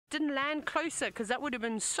didn't land closer because that would have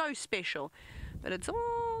been so special. But it's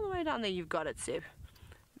all the way down there. You've got it, Seb.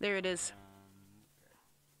 There it is.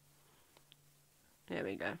 There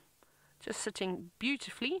we go. Just sitting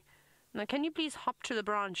beautifully. Now, can you please hop to the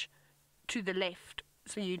branch to the left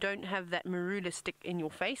so you don't have that marula stick in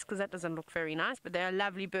your face, because that doesn't look very nice. But they are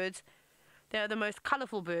lovely birds. They are the most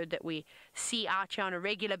colourful bird that we see out here on a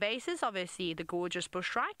regular basis. Obviously, the gorgeous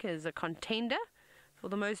bushshrike is a contender for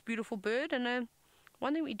the most beautiful bird. And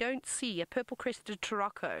one thing we don't see, a purple-crested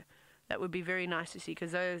turoko. That would be very nice to see,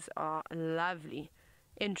 because those are lovely,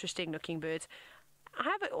 interesting-looking birds.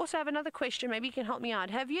 I also have another question. Maybe you can help me out.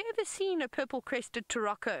 Have you ever seen a purple-crested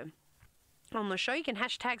turoko on the show? You can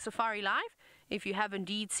hashtag Safari Live if you have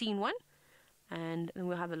indeed seen one. And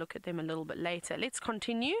we'll have a look at them a little bit later. Let's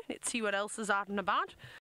continue. Let's see what else is out and about.